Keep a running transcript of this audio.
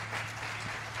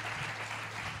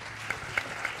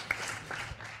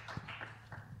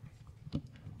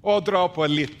Og dra på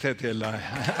litt til deg.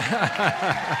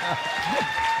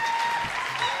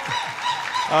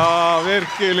 Ja,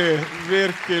 virkelig,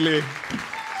 virkelig.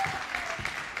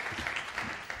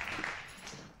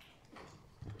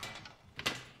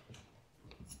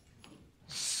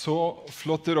 Så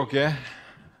flotte dere.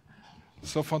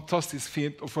 Så fantastisk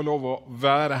fint å få lov å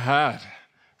være her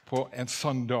på en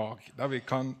sånn dag, der vi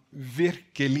kan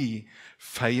virkelig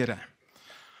feire.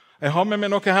 Jeg har med meg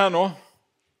noe her nå,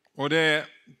 og det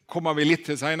kommer vi litt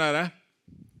til senere.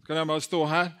 Skal jeg bare stå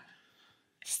her?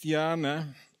 Stjerne.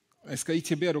 Jeg skal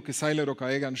ikke be dere seile dere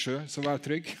egen sjø, så vær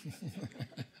trygg.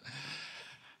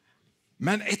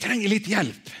 Men jeg trenger litt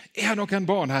hjelp. Jeg har noen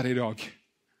barn her i dag.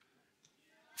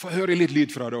 Få høre litt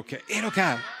lyd fra dere. Er dere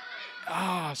her?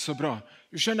 Ja, så bra.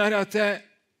 Du skjønner at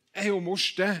jeg og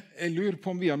morste, jeg lurer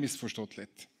på om vi har misforstått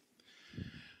litt.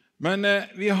 Men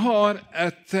vi har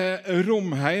et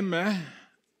rom hjemme,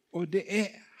 og det er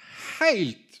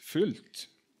helt fullt.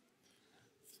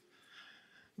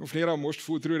 Nå flirer morst,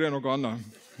 for hun tror det er noe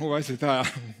annet. Hun vet ikke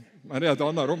her, men det er et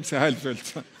annet rom som er helt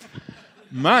fullt.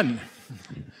 Men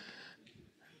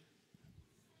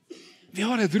vi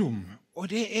har et rom,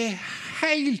 og det er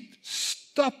helt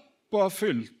stappa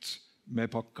fullt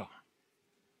med pakker.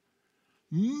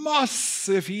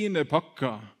 Masse fine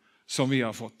pakker som vi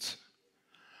har fått.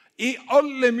 I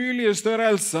alle mulige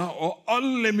størrelser og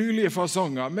alle mulige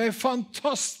fasonger, med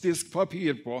fantastisk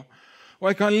papir på. Og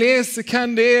jeg kan lese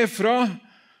hvem det er fra,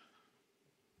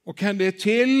 og hvem det er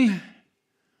til,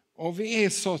 og vi er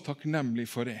så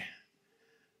takknemlige for det.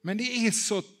 Men det er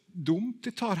så dumt,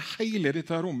 det tar hele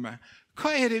dette rommet.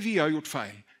 Hva er det vi har gjort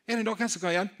feil? Er det noen som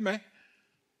kan hjelpe meg?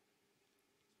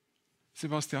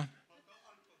 Sebastian?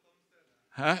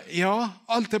 Hæ? Ja,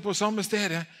 alt er på samme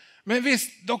stedet. Men hvis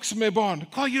dere som er barn,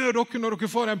 hva gjør dere når dere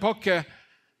får en pakke?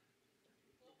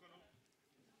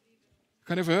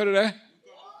 Kan jeg få høre det?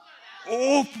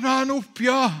 Åpne den opp,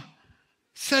 ja!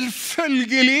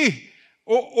 Selvfølgelig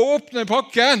å åpne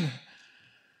pakken.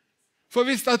 For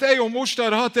hvis at jeg og morstad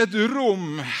hadde hatt et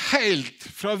rom helt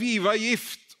fra vi var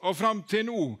gift og frem til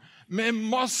nå, med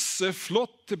masse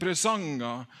flotte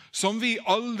presanger som vi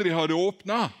aldri hadde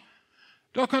åpnet,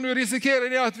 da kan du risikere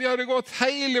det at vi hadde gått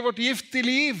hele vårt gifte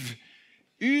liv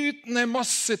uten en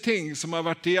masse ting som har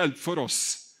vært til hjelp for oss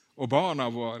og barna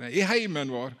våre, i heimen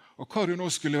vår, og hva det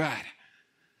nå skulle være.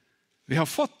 Vi har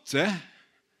fått det,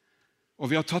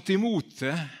 og vi har tatt imot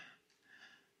det,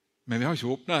 men vi har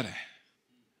ikke åpnet det.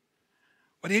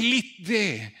 Og det er litt det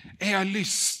jeg har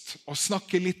lyst å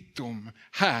snakke litt om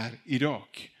her i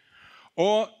dag.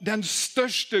 Og den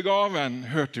største gaven,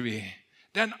 hørte vi,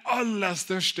 den aller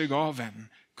største gaven,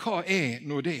 hva er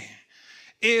nå det?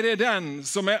 Er det den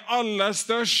som er aller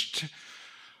størst,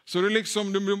 så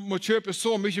du må kjøpe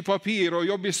så mye papir og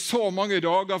jobbe i så mange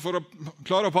dager for å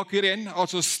klare å pakke det inn?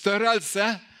 Altså størrelse,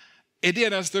 er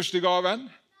det den største gaven?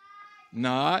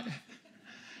 Nei.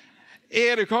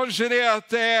 Er det kanskje det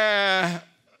at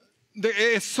det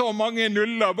er så mange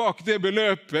nuller bak det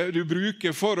beløpet du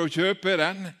bruker for å kjøpe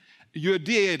den? Gjør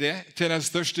det til den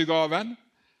største gaven?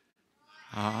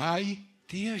 Nei,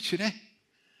 det gjør ikke det.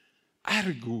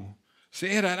 Ergo så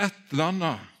er det et eller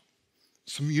annet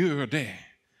som gjør det.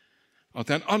 At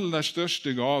den aller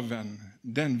største gaven,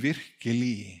 den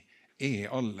virkelig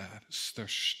er aller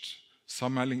størst,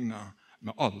 sammenlignet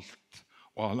med alt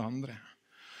og alle andre.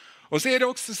 Og så er det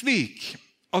også slik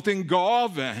at en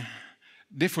gave,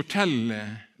 det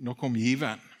forteller noe om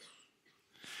giveren.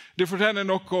 Det forteller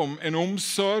noe om en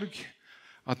omsorg,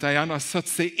 at de gjerne har satt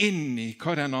seg inn i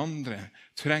hva den andre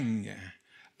trenger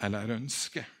eller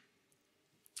ønsker.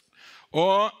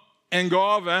 Og en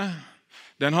gave,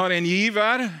 den har en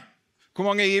giver. Hvor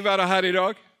mange givere her i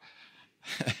dag?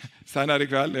 Senere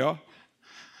i kveld, ja.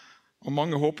 Og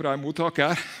mange håper de er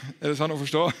mottaker. Er det sånn å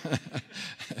forstå?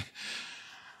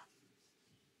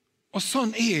 Og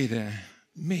sånn er det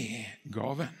med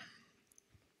gaven.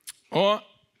 Og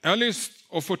jeg har lyst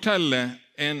å fortelle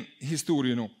en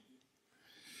historie nå.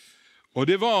 Og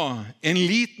det var en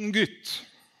liten gutt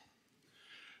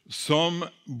som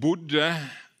bodde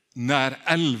nær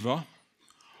elva.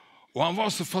 Og han var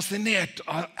så fascinert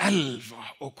av elva,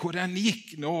 og hvor den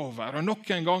gikk over. Og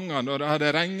noen ganger når det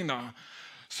hadde regnet,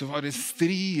 så var det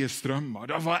strie strømmer.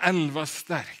 Da var elva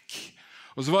sterk.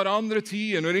 Og så var det andre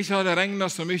tider, når det ikke hadde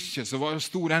regnet så mye, så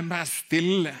sto den mer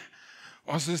stille.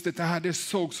 Og han syntes dette her, det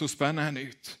så spennende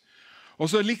ut. Og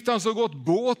så likte han så godt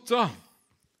båter.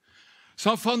 Så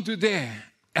han fant ut det.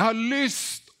 Jeg har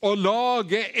lyst å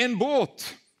lage en båt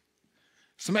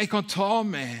som jeg kan ta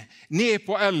med ned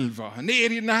på elva,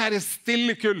 ned i denne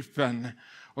stille kulpen,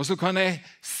 og så kan jeg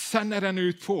sende den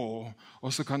ut på,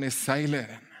 og så kan jeg seile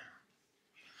den.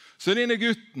 Så denne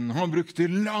gutten, han brukte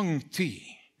lang tid.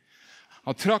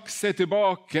 Han trakk seg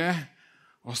tilbake,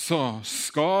 og så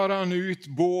skar han ut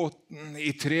båten i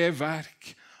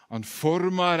treverk. Han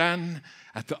formet den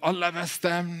etter aller beste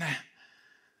evne.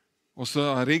 Og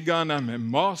så rigget han den med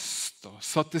mast og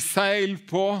satte seil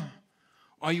på.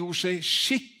 Og han gjorde seg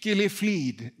skikkelig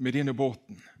flid med denne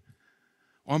båten.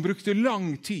 Og han brukte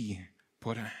lang tid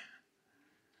på det.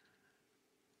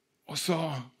 Og så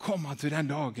kom han til den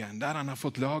dagen der han har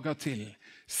fått laget til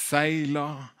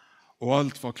seiler, og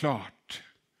alt var klart.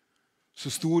 Så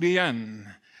sto det igjen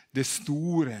det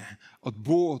store, at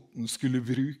båten skulle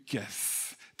brukes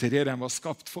til det den var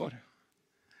skapt for,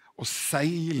 å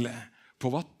seile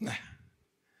på vattnet.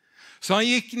 Så han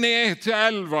gikk ned til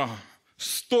elva,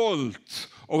 stolt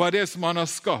over det som han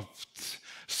har skapt,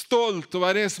 stolt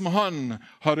over det som han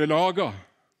hadde laget.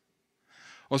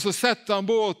 Og så setter han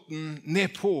båten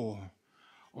ned på,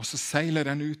 og så seiler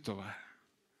den utover.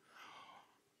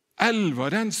 Elva,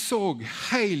 den så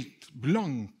helt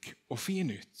blank og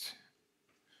fin ut.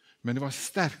 Men det var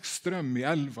sterk strøm i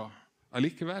elva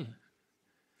allikevel.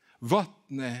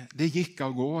 Vattnet, det gikk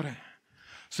av gårde.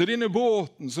 Så denne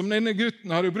båten som denne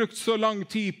gutten hadde brukt så lang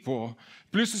tid på,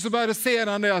 plutselig så bare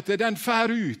ser han det at den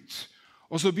fer ut,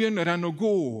 og så begynner den å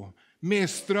gå med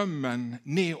strømmen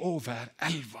ned over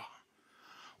elva.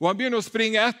 Og han begynner å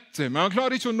springe etter, men han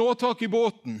klarer ikke å nå tak i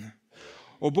båten.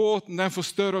 Og båten den får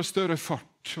større og større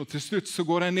fart, og til slutt så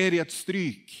går den ned i et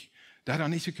stryk, der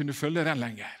han ikke kunne følge den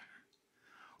lenger.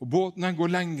 Og båten den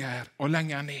går lenger og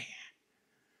lenger ned.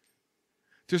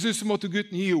 Til slutt så måtte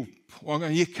gutten gi opp, og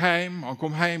han gikk hjem, han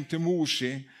kom hjem til mor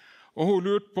si, og hun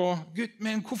lurte på, «Gutt,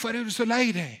 men hvorfor er du så lei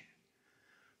deg?»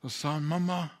 Og sa han,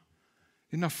 «Mamma,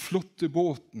 denne flotte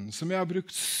båten som jeg har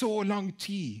brukt så lang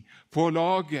tid på å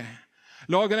lage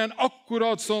den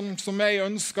akkurat sånn som jeg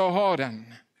ønsker å ha den,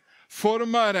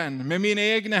 former den med mine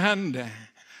egne hender,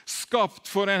 skapt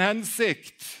for en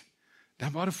hensikt,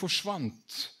 den bare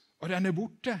forsvant, og den er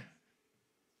borte.»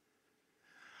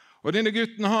 Og denne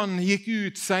gutten, han gikk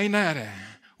ut senere,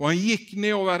 og han gikk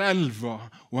ned over elva,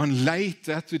 og han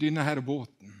lette etter denne her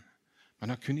båten,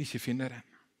 men han kunne ikke finne den.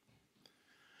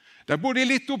 De bodde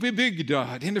litt oppe i bygda,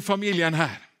 denne familien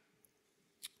her.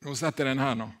 Nå setter jeg den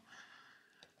her nå.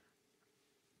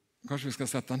 Kanskje vi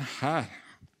skal sette den her.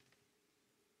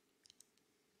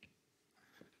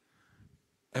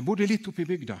 Jeg bodde litt oppe i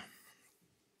bygda.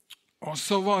 Og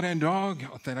så var det en dag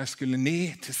at de skulle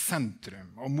ned til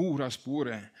sentrum, og mora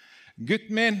spurte,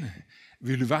 «Gutten min,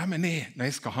 vil du være med ned når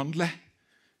jeg skal handle?»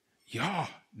 «Ja,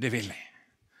 det vil jeg.»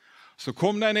 Så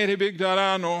kom de ned i bygda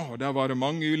der nå, og der var det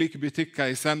mange ulike butikker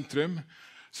i sentrum.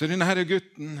 Så denne her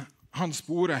gutten, han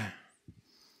spurte,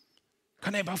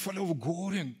 «Kan jeg bare få lov å gå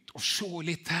rundt og se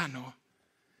litt her nå,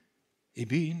 i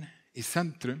byen, i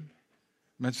sentrum,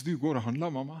 mens du går og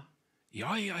handler, mamma?»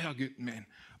 Ja, gutten min.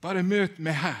 Bare møt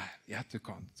meg her i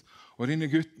etterkant. Og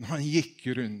denne gutten, han gikk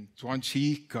rundt, og han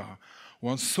kikket, og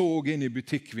han så inn i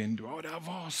butikkvinduet, og det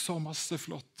var så masse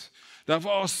flott. Det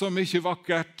var så mye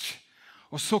vakkert.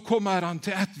 Og så kommer han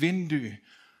til et vindu,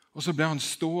 og så ble han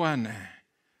stående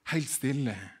helt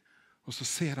stille, og så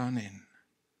ser han inn.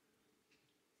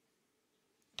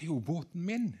 Det er jo båten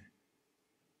min.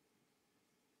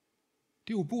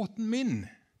 Det er jo båten min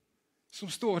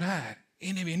som står her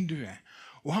inne i vinduet.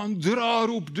 Og han drar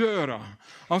opp døra.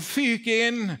 Han fyker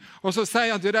inn, og så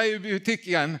sier han til deg i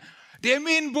butikken, «Det er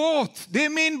min båt! Det er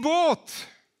min båt!»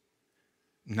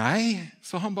 «Nei»,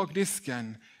 sa han bak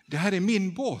disken, «det her er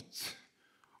min båt,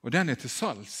 og den er til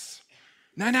salgs.»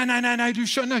 Nei, du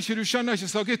skjønner ikke,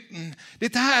 sa gutten.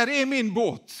 «Dette her er min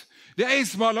båt. Det er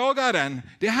jeg som har laget den.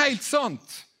 Det er helt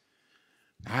sant.»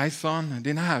 «Nei», sa han,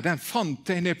 «denne her, den fant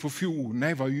jeg ned på fjorden.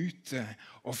 Jeg var ute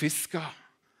og fisket.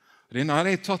 Denne har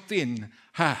jeg tatt inn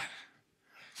her.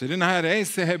 Så denne her er jeg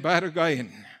som har berget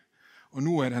inn. Og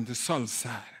nå er den til salgs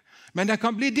her. Men den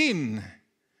kan bli din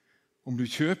om du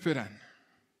kjøper den.»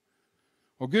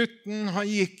 Og gutten, han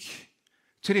gikk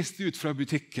trist ut fra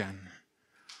butikken.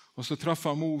 Og så traff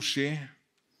han mor si.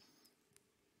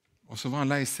 Og så var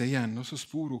han lei seg igjen. Og så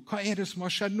spurte hun, «Hva er det som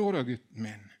har skjedd nå da, gutten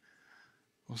min?»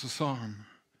 Og så sa han,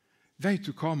 «Vet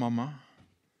du hva, mamma?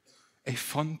 Jeg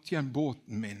fant igjen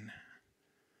båten min.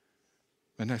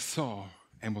 Men jeg sa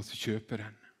jeg måtte kjøpe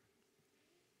den.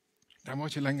 Den var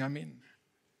ikke lenger min.»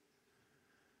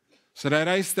 Så de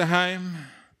reiste hjem,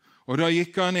 og da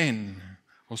gikk han inn,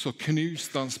 og så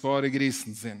knuste han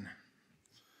sparegrisen sin.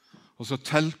 Og så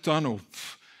telte han opp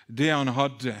det han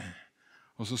hadde,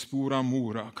 og så spurte han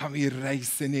mora, «Kan vi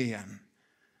reise ned igjen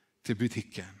til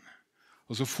butikken?»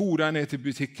 Og så for han ned til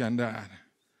butikken der,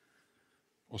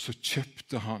 og så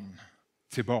kjøpte han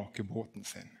tilbake båten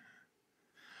sin.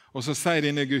 Og så sier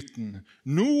denne gutten,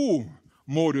 nå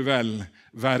må du vel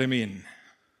være min.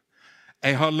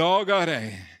 Jeg har laget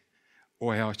deg,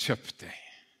 og jeg har kjøpt deg.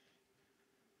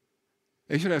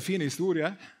 Er ikke det en fin historie?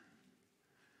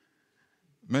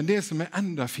 Men det som er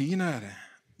enda finere,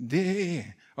 det er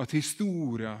at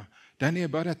historien, den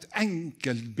er bare et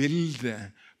enkelt bilde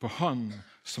på han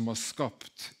som har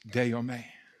skapt deg og meg.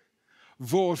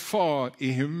 Vår far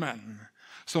i himmelen,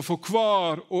 som for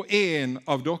hver og en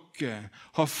av dere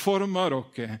har formet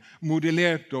dere,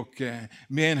 modellert dere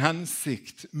med en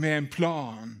hensikt, med en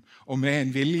plan og med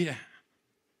en vilje.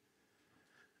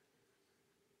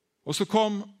 Og så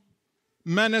kom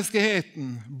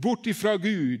menneskeheten bort ifra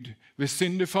Gud ved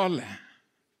syndefallet.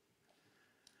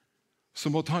 Så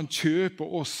måtte han kjøpe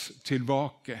oss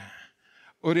tilbake.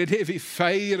 Og det er det vi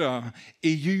feirer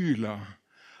i jula,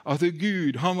 at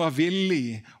Gud han var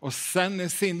villig å sende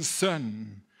sin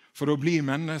sønn for å bli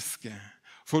menneske,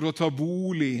 for å ta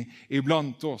bolig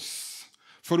iblant oss,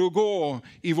 for å gå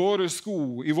i våre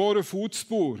sko, i våre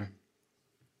fotspor,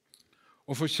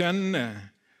 og få kjenne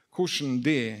hvordan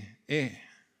det er.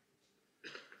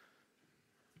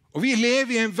 Og vi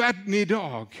lever i en verden i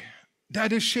dag der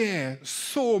det skjer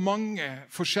så mange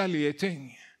forskjellige ting.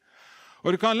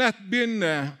 Og det kan lett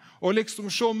begynne å liksom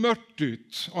se mørkt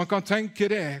ut, og man kan tenke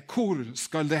det, hvor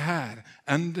skal det her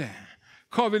ende?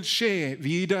 Hva vil skje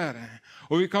videre?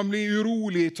 Og vi kan bli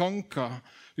urolige i tanker,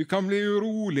 vi kan bli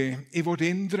urolige i vårt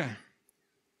indre.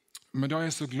 Men da er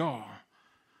jeg så glad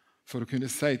for å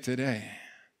kunne si til deg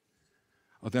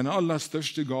at den aller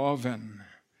største gaven,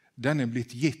 den er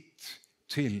blitt gitt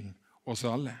til oss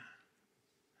alle.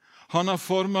 Han har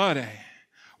formet deg,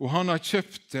 og han har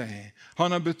kjøpt deg.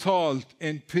 Han har betalt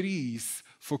en pris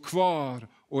for hver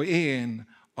og en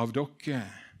av dere.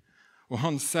 Og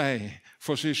han sier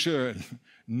for seg selv,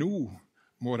 nå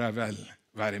må det vel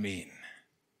være min.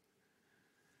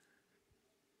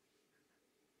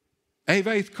 Jeg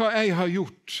vet hva jeg har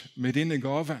gjort med denne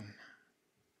gaven.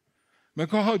 Men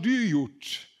hva har du gjort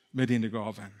med denne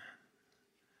gaven?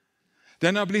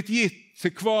 Den har blitt gitt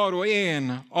til hver og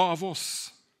en av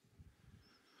oss.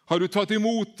 Har du tatt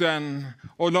imot den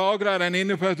og lagret den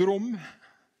inne på et rom?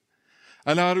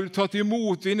 Eller har du tatt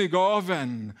imot denne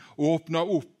gaven og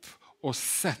åpnet opp og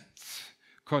sett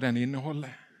hva den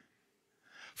inneholder?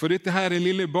 For dette her er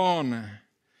lille barnet,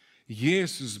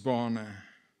 Jesusbarnet.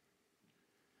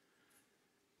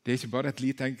 Det er ikke bare et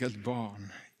lite enkelt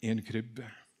barn i en krybbe.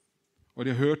 Og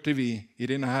det hørte vi i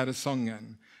denne her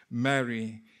sangen,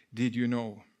 Mary, did you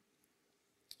know?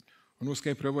 Og nå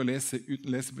skal jeg prøve å lese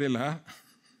uten lesebriller her.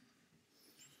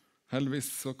 Heldigvis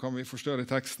så kan vi forstørre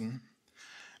teksten.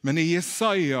 Men i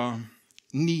Jesaja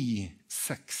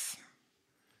 9,6,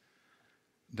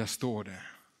 der står det,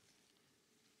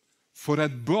 for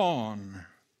et barn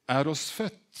er oss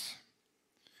født,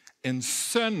 en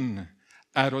sønn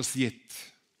er oss gitt.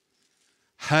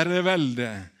 Herrevelde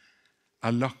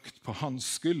er lagt på hans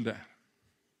skulder.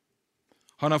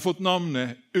 Han har fått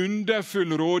navnet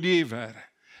underfull rådgiver,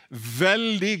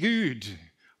 veldig Gud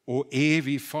og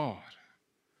evig far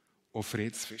og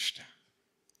fredsfyrste.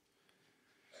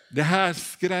 Det her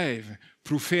skrev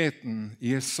profeten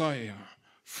Jesaja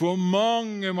for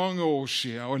mange, mange år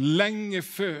siden, og lenge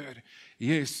før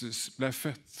Jesus ble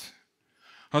født.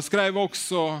 Han skrev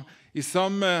også i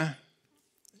samme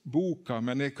boka,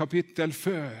 men et kapittel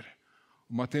før,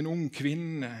 om at en ung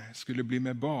kvinne skulle bli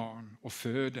med barn og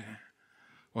føde,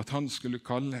 og at han skulle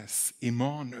kalles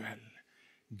Immanuel,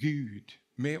 Gud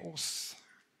med oss.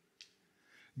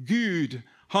 Gud,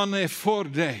 han er for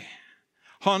deg.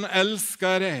 Han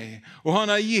elsker deg, og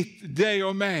han har gitt deg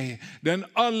og meg den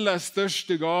aller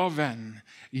største gaven,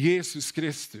 Jesus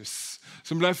Kristus,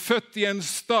 som ble født i en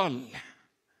stall,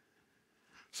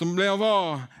 som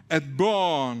var et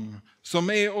barn som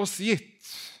er oss gitt.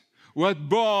 Og et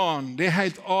barn, det er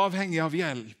helt avhengig av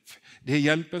hjelp. Det er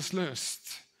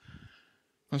hjelpeløst.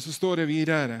 Men så står det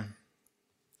videre,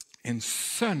 en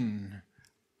sønn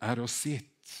er oss gitt.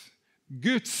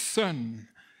 Guds sønn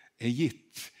er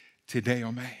gitt til deg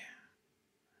og meg.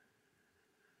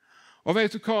 Og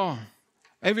vet du hva?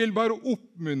 Jeg vil bare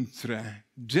oppmuntre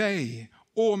deg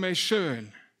og meg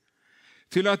selv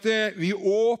til at vi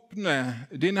åpner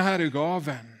denne her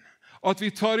gaven, at vi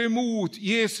tar imot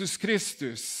Jesus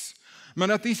Kristus,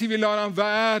 men at ikke vi lar han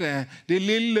være det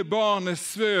lille barnet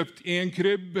svøpt i en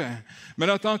krybbe,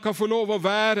 men at han kan få lov å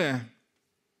være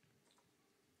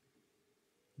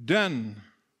den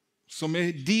som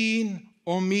er din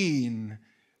og min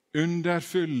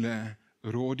underfulle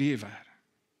rådgiver.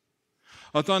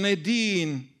 At han er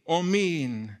din og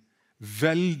min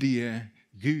veldige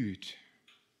Gud.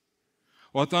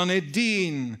 Og at han er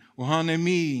din og han er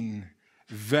min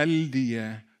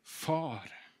veldige far.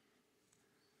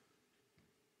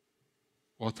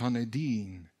 Og at han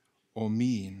din og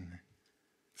min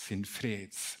sin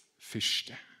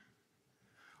fredsfyrste.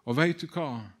 Og vet du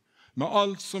hva? Med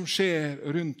alt som skjer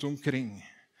rundt omkring,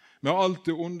 med alt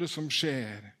det onde som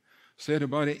skjer, så det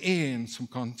bare en som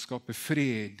kan skape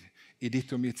fred i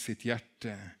ditt og mitt sitt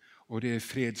hjerte, og det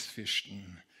fredsfyrsten,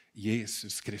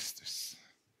 Jesus Kristus.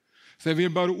 Så jeg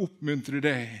vil bare oppmuntre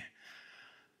deg.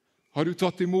 Har du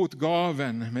tatt imot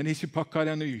gaven, men ikke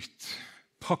pakket den ut?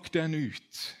 Pakk den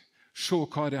ut. Se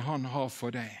hva det han har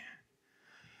for deg.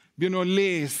 Begynn å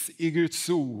lese i Guds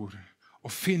ord,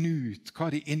 og finn ut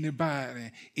hva det innebærer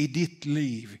i ditt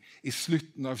liv i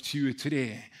slutten av 23,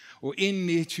 og inn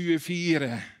i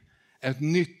 24, et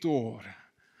nytt år,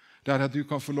 der at du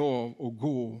kan få lov å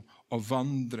gå og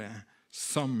vandre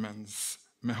sammen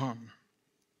med ham.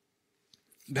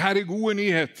 Dette gode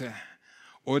nyheter,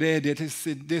 og det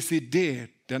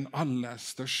desidert den aller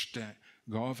største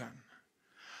gaven.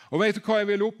 Og vet du hva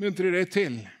jeg vil oppmuntre deg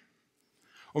til?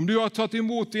 Om du har tatt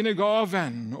imot dine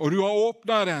gaven, og du har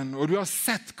åpnet den, og du har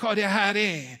sett hva det her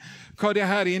hva det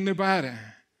her innebærer,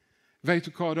 vet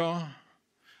du hva da?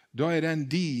 Da den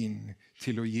din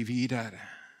til å gi videre.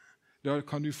 Da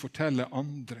kan du fortelle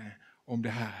andre om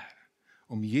det her,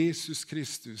 om Jesus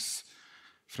Kristus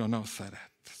fra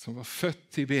Nazaret, som var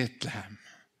født i Betlehem,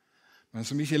 men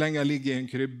som ikke lenger ligger i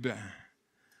en krybbe,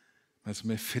 men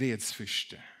som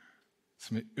fredsfyrste,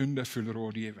 som underfull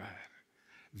rådgiver,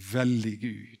 veldig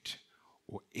Gud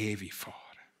og evig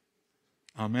far.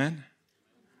 Amen.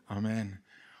 Amen.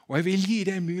 Og jeg vil gi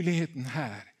deg muligheten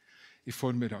her i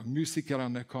formiddag.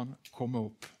 Musikerne kan komme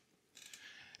opp.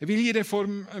 Jeg vil gi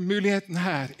deg muligheten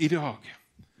her i dag,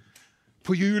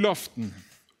 på julaften.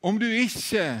 Om du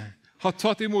ikke har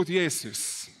tatt imot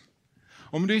Jesus,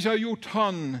 om du ikke har gjort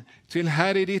han til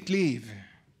herre i ditt liv,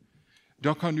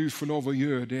 da kan du få lov å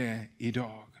gjøre det i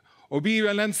dag. Og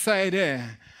Bibelen sier det,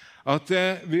 at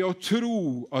ved å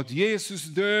tro at Jesus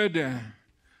døde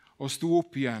og sto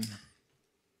opp igjen,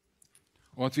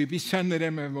 og at vi bekjenner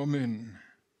det med vår munn,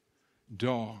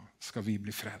 da skal vi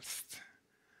bli frelst.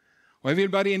 Og jeg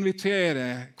vil bare invitere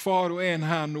hver og en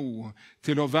her nå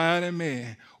til å være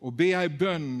med og be en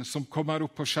bønn som kommer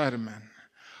opp på skjermen.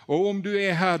 Og om du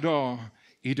her da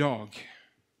i dag,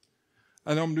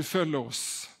 eller om du følger oss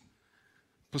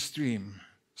på stream,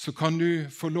 så kan du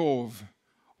få lov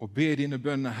og be dine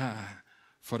bønner her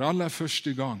for aller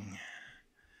første gang.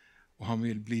 Og han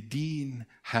vil bli din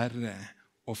Herre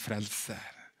og frelser.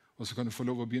 Og så kan du få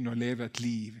lov å begynne å leve et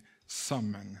liv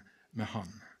sammen med han.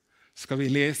 Skal vi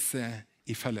lese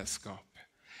i fellesskap?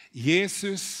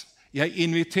 Jesus, jeg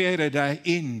inviterer deg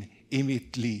inn i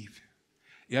mitt liv.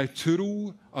 Jeg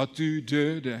tror at du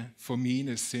døde for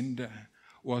mine synder,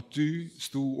 og at du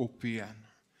sto opp igjen.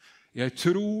 Jeg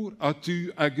tror at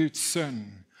du Guds sønn,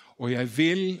 og jeg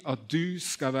vil at du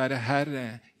skal være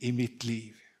herre i mitt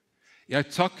liv. Jeg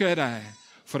takker deg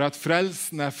for at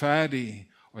frelsen ferdig,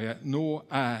 og jeg nå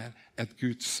et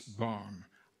Guds barn.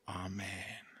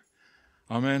 Amen.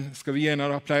 Amen. Skal vi gi en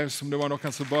applaus om det var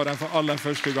noen som ba den for aller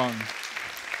første gang?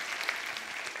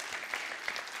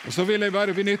 Og så vil jeg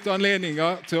bare benytte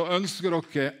anledningen til å ønske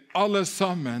dere alle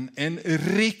sammen en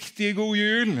riktig god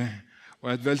jul,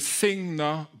 og et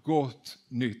velsignet godt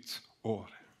nytt år.